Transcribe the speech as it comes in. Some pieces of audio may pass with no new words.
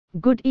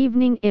Good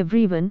evening,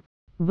 everyone.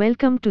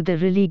 Welcome to the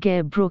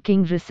Religare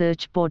Broking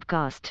Research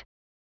Podcast.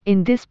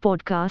 In this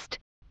podcast,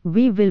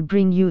 we will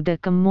bring you the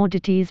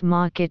commodities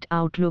market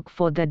outlook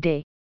for the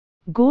day.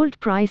 Gold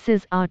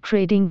prices are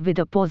trading with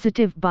a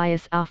positive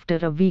bias after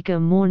a weaker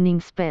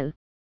morning spell.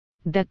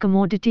 The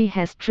commodity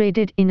has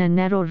traded in a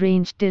narrow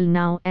range till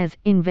now as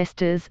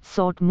investors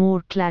sought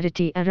more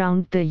clarity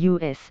around the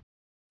U.S.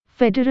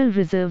 Federal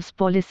Reserve's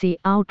policy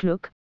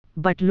outlook,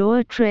 but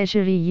lower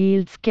Treasury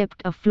yields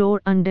kept a floor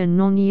under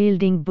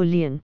non-yielding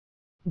bullion.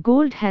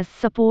 Gold has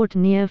support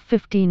near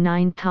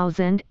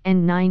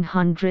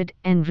 59,900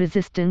 and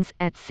resistance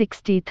at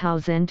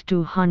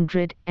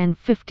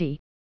 60,250.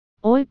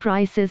 Oil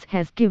prices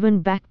has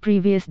given back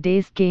previous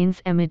days'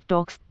 gains amid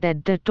talks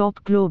that the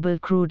top global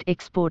crude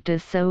exporter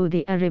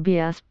Saudi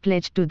Arabia's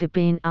pledge to the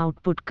pain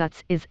output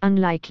cuts is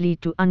unlikely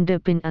to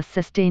underpin a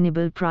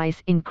sustainable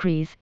price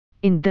increase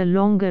in the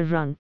longer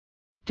run.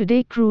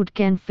 Today crude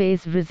can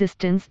face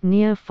resistance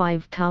near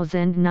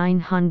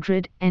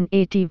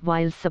 5,980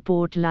 while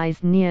support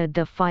lies near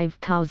the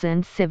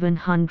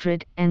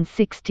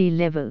 5,760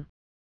 level.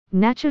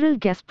 Natural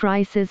gas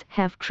prices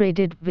have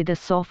traded with a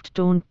soft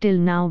tone till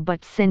now,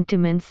 but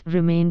sentiments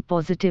remain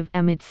positive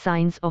amid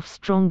signs of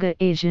stronger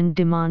Asian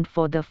demand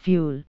for the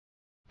fuel.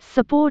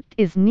 Support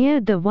is near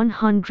the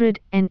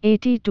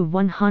 180 to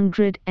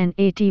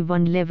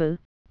 181 level,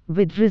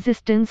 with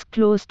resistance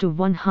close to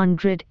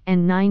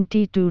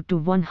 192 to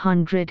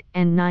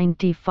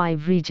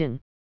 195 region.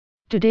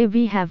 Today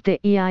we have the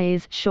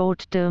EIA's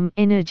short-term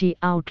energy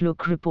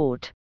outlook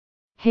report.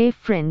 Hey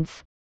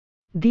friends!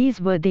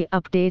 These were the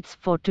updates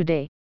for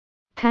today.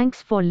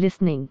 Thanks for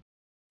listening.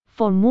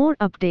 For more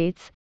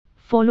updates,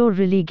 follow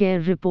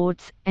Religare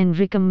reports and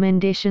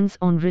recommendations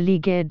on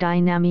Religare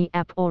Dynami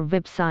app or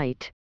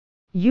website.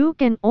 You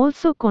can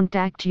also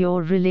contact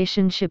your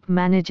relationship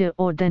manager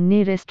or the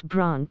nearest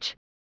branch.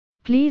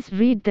 Please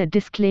read the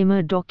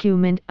disclaimer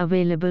document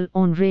available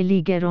on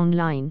Religare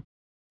Online.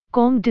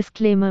 Com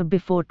disclaimer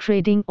before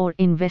trading or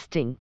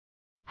investing.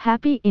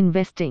 Happy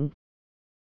investing!